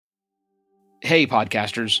Hey,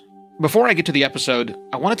 podcasters. Before I get to the episode,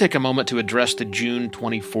 I want to take a moment to address the June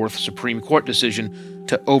 24th Supreme Court decision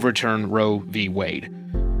to overturn Roe v. Wade.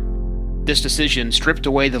 This decision stripped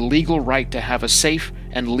away the legal right to have a safe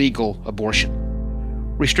and legal abortion.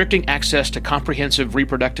 Restricting access to comprehensive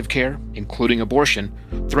reproductive care, including abortion,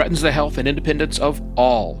 threatens the health and independence of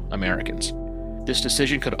all Americans. This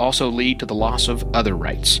decision could also lead to the loss of other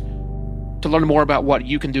rights. To learn more about what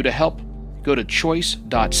you can do to help, go to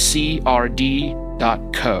choice.crd.co.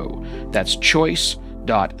 That's choice.crd.co.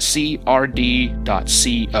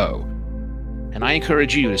 And I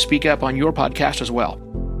encourage you to speak up on your podcast as well.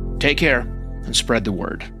 Take care and spread the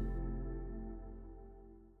word.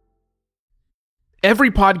 Every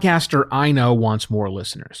podcaster I know wants more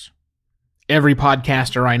listeners. Every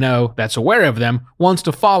podcaster I know that's aware of them wants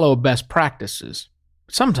to follow best practices.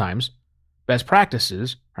 Sometimes, best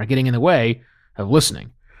practices are getting in the way of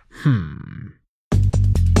listening.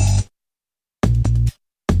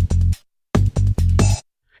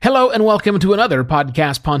 Hello and welcome to another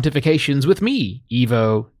Podcast Pontifications with me,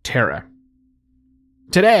 Evo Terra.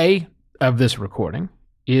 Today of this recording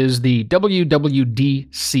is the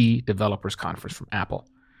WWDC Developers Conference from Apple.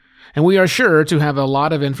 And we are sure to have a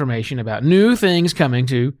lot of information about new things coming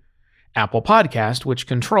to Apple Podcast, which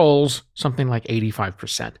controls something like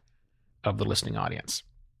 85% of the listening audience.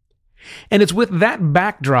 And it's with that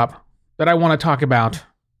backdrop that I want to talk about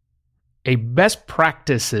a best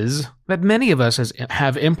practices that many of us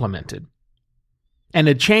have implemented, and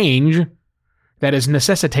a change that is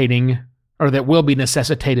necessitating, or that will be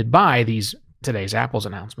necessitated by today's Apple's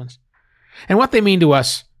announcements, and what they mean to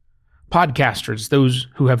us podcasters, those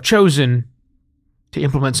who have chosen to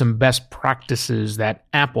implement some best practices that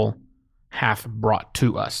Apple hath brought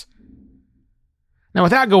to us. Now,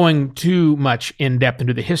 without going too much in depth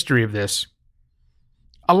into the history of this,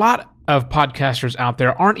 a lot of podcasters out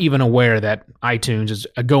there aren't even aware that iTunes is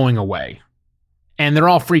going away. And they're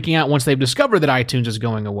all freaking out once they've discovered that iTunes is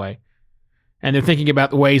going away. And they're thinking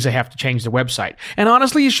about the ways they have to change their website. And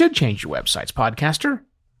honestly, you should change your websites, podcaster.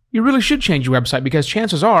 You really should change your website because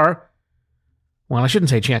chances are, well, I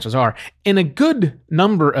shouldn't say chances are, in a good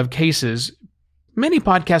number of cases, many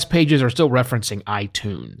podcast pages are still referencing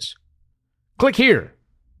iTunes. Click here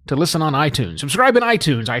to listen on iTunes. Subscribe in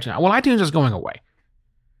iTunes. Well, iTunes is going away.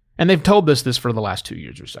 And they've told us this for the last 2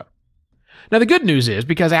 years or so. Now, the good news is,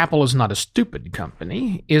 because Apple is not a stupid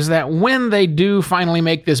company, is that when they do finally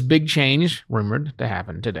make this big change, rumored to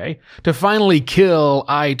happen today, to finally kill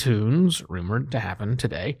iTunes, rumored to happen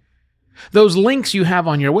today, those links you have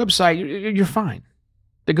on your website, you're fine.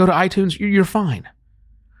 They go to iTunes, you're fine.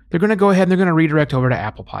 They're going to go ahead and they're going to redirect over to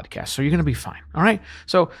Apple Podcasts, so you're going to be fine, all right?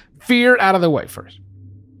 So fear out of the way first.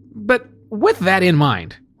 But with that in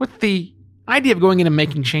mind, with the idea of going in and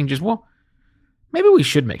making changes, well, maybe we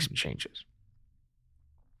should make some changes.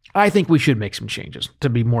 I think we should make some changes, to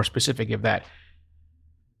be more specific of that.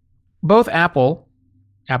 Both Apple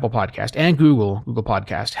Podcast, and Google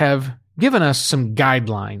Podcast, have given us some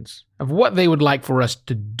guidelines of what they would like for us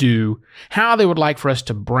to do, how they would like for us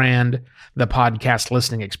to brand the podcast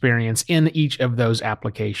listening experience in each of those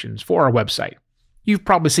applications for our website. You've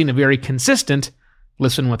probably seen a very consistent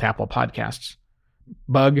listen with Apple Podcasts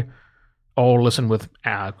bug, or listen with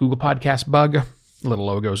Google Podcast bug. Little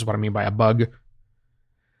logo is what I mean by a bug.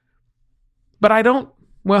 But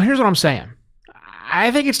here's what I'm saying.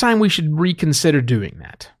 I think it's time we should reconsider doing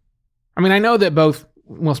that. I mean, I know that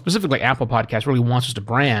specifically Apple Podcasts really wants us to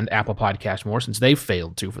brand Apple Podcasts more since they've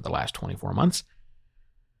failed to for the last 24 months.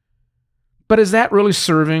 But is that really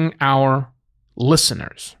serving our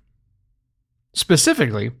listeners?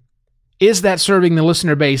 Specifically, is that serving the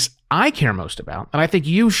listener base I care most about, and I think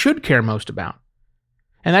you should care most about?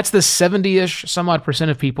 And that's the 70-ish some odd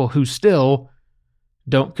percent of people who still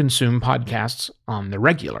don't consume podcasts on the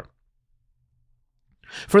regular.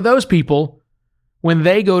 For those people, when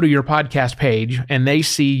they go to your podcast page and they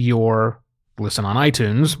see your listen on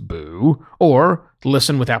iTunes, boo, or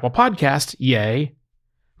listen with Apple Podcasts, yay,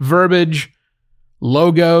 verbiage,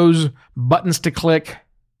 logos, buttons to click,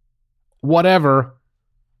 whatever,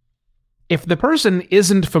 if the person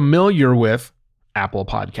isn't familiar with Apple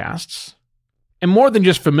Podcasts, and more than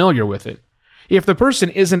just familiar with it, if the person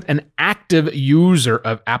isn't an active user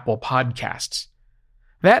of Apple Podcasts,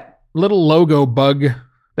 that little logo bug,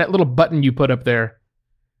 that little button you put up there,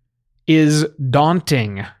 is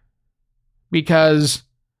daunting, because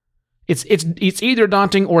it's either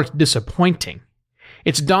daunting or it's disappointing.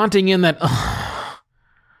 It's daunting in that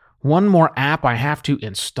one more app I have to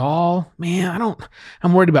install. Man,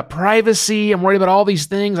 I'm worried about privacy. I'm worried about all these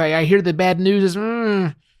things. I hear the bad news is,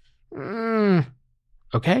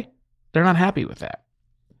 okay? They're not happy with that.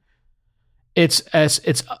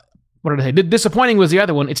 what did I say? Disappointing was the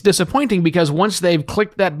other one. It's disappointing because once they've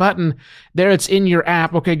clicked that button, there it's in your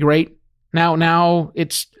app. Okay, great. Now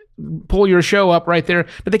it's pull your show up right there,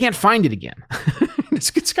 but they can't find it again.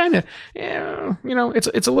 It's kind of,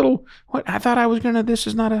 it's a little, what, I thought I was going to, this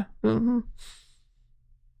is not a,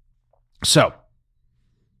 So,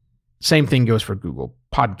 same thing goes for Google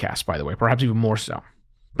Podcasts, by the way, perhaps even more so.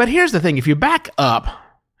 But here's the thing. If you back up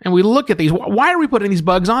and we look at these, why are we putting these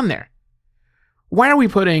bugs on there? Why are we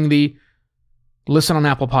putting the listen on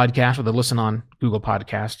Apple Podcasts or the listen on Google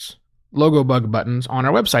Podcasts logo bug buttons on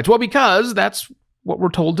our websites? Well, because that's what we're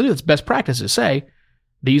told to do. It's best practices say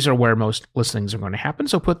these are where most listings are going to happen,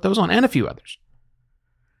 so put those on and a few others.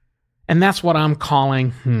 And that's what I'm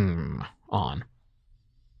calling on.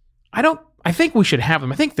 I think we should have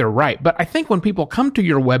them. I think they're right. But I think when people come to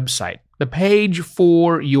your website, the page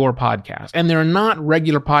for your podcast, and they're not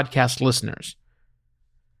regular podcast listeners,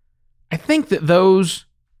 I think that those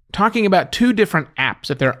talking about two different apps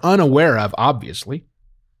that they're unaware of, obviously,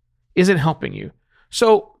 isn't helping you.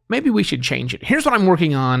 So maybe we should change it. Here's what I'm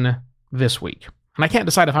working on this week. And I can't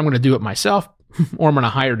decide if I'm going to do it myself or I'm going to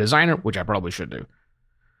hire a designer, which I probably should do.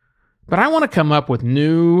 But I want to come up with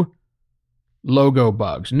new logo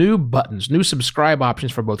bugs, new buttons, new subscribe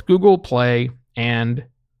options for both Google Play for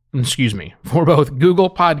both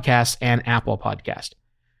Google Podcasts and Apple Podcast.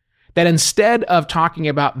 That instead of talking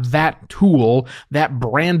about that tool, that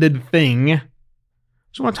branded thing, I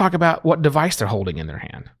just want to talk about what device they're holding in their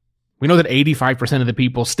hand. We know that 85% of the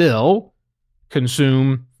people still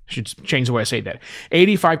consume, I should change the way I say that,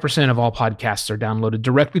 85% of all podcasts are downloaded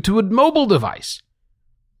directly to a mobile device.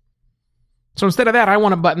 So instead of that, I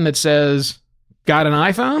want a button that says, got an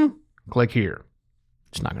iPhone? Click here.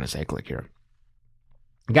 It's not going to say click here.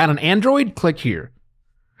 Got an Android? Click here.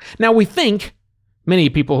 Now we think, many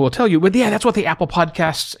people who will tell you, but yeah, that's what the Apple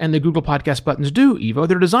Podcasts and the Google Podcast buttons do, Evo.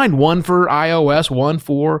 They're designed one for iOS, one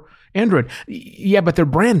for Android. Yeah, but they're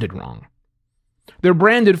branded wrong. They're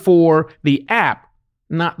branded for the app,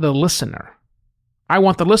 not the listener. I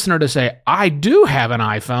want the listener to say, I do have an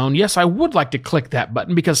iPhone. Yes, I would like to click that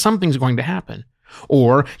button because something's going to happen.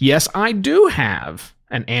 Or, yes, I do have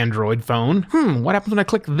an Android phone. What happens when I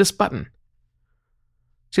click this button?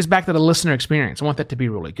 See, it's back to the listener experience. I want that to be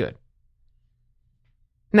really good.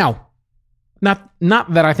 Now, not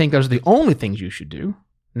that I think those are the only things you should do.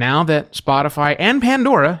 Now that Spotify and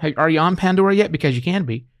Pandora, are you on Pandora yet? Because you can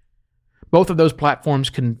be. Both of those platforms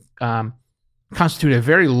can constitute a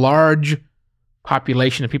very large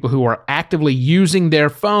population of people who are actively using their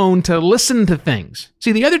phone to listen to things.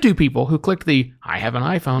 See, the other two people who clicked the I have an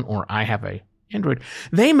iPhone or I have a Android,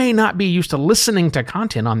 they may not be used to listening to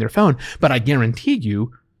content on their phone, but I guarantee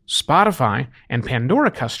you Spotify and Pandora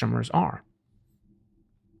customers are.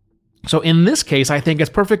 So in this case, I think it's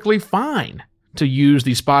perfectly fine to use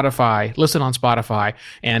the Spotify, listen on Spotify,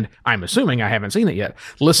 and I'm assuming I haven't seen it yet,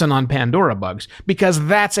 listen on Pandora bugs, because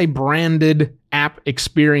that's a branded app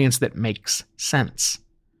experience that makes sense.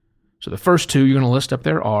 So the first two you're going to list up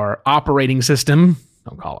there are operating system,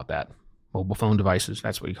 don't call it that, mobile phone devices,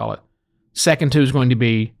 that's what you call it. Second two is going to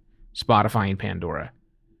be Spotify and Pandora.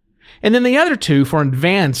 And then the other two for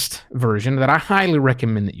advanced version that I highly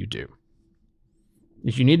recommend that you do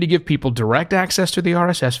is you need to give people direct access to the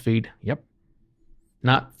RSS feed. Yep.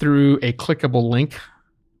 Not through a clickable link,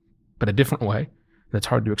 but a different way. That's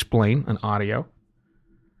hard to explain on audio.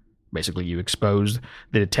 Basically, you expose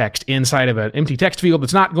the text inside of an empty text field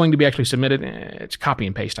that's not going to be actually submitted. It's copy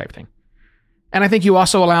and paste type thing. And I think you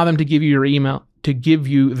also allow them to give you your email, to give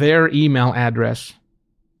you their email address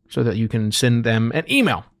so that you can send them an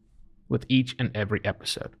email with each and every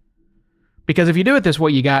episode. Because if you do it this way,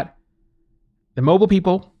 you got the mobile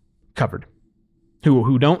people covered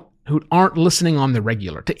who aren't listening on the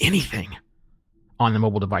regular to anything on the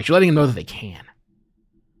mobile device. You're letting them know that they can.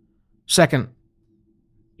 Second,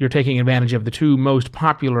 you're taking advantage of the two most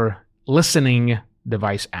popular listening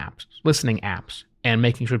apps, and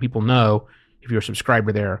making sure people know if you're a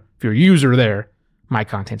subscriber there, if you're a user there, my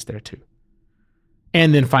content's there too.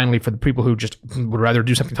 And then finally, for the people who just would rather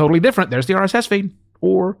do something totally different, there's the RSS feed,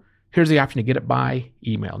 or here's the option to get it by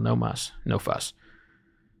email. No muss, no fuss.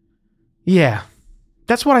 Yeah,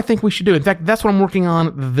 that's what I think we should do. In fact, that's what I'm working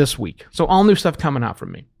on this week. So all new stuff coming out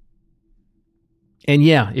from me. And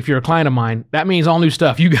yeah, if you're a client of mine, that means all new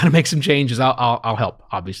stuff. You got to make some changes. I'll help,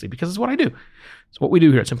 obviously, because it's what I do. It's what we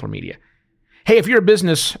do here at Simpler Media. Hey, if you're a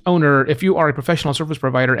business owner, if you are a professional service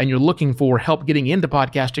provider and you're looking for help getting into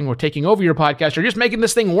podcasting or taking over your podcast or just making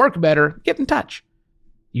this thing work better, get in touch.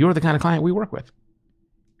 You're the kind of client we work with.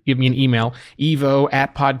 give me an email,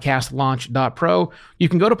 evo@podcastlaunch.pro. You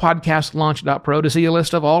can go to podcastlaunch.pro to see a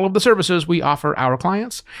list of all of the services we offer our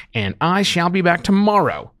clients, and I shall be back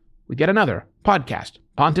tomorrow with yet another podcast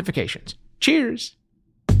Pontifications. Cheers!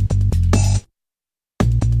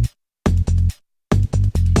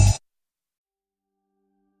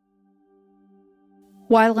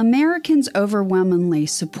 While Americans overwhelmingly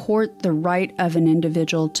support the right of an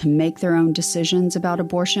individual to make their own decisions about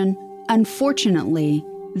abortion, unfortunately,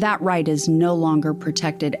 that right is no longer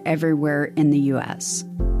protected everywhere in the U.S.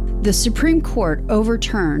 The Supreme Court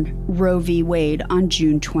overturned Roe v. Wade on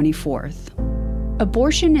June 24th.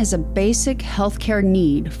 Abortion is a basic healthcare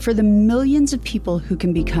need for the millions of people who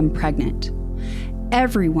can become pregnant.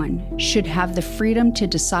 Everyone should have the freedom to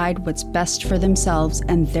decide what's best for themselves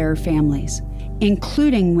and their families,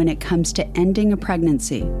 including when it comes to ending a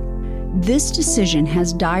pregnancy. This decision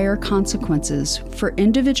has dire consequences for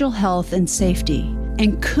individual health and safety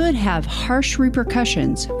and could have harsh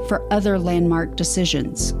repercussions for other landmark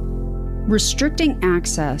decisions. Restricting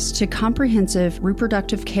access to comprehensive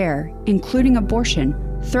reproductive care, including abortion,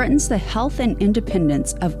 threatens the health and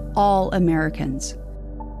independence of all Americans.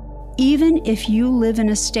 Even if you live in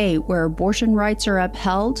a state where abortion rights are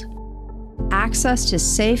upheld, access to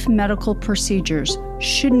safe medical procedures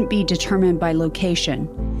shouldn't be determined by location,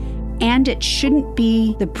 and it shouldn't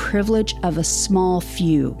be the privilege of a small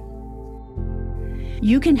few.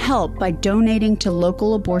 You can help by donating to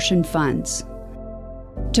local abortion funds.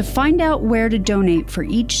 To find out where to donate for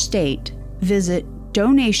each state, visit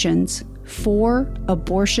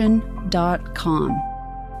donationsforabortion.com.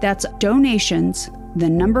 That's donations, the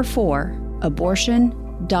number 4,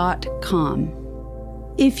 abortion.com.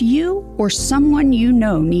 If you or someone you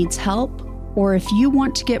know needs help, or if you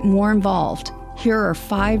want to get more involved, here are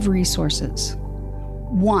 5 resources.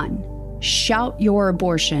 1. Shout Your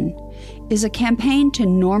Abortion is a campaign to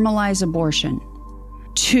normalize abortion.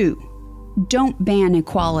 2. Don't Ban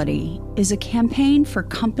Equality is a campaign for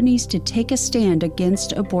companies to take a stand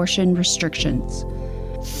against abortion restrictions.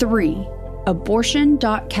 3.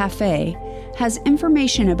 Abortion.cafe has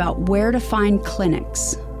information about where to find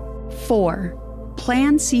clinics. 4.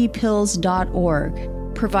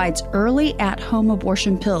 PlanCpills.org provides early at-home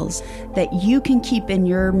abortion pills that you can keep in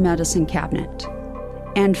your medicine cabinet.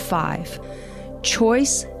 And 5.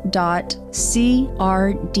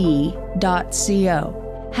 Choice.crd.co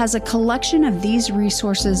has a collection of these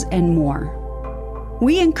resources and more.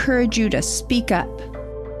 We encourage you to speak up,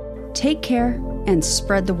 take care, and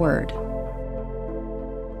spread the word.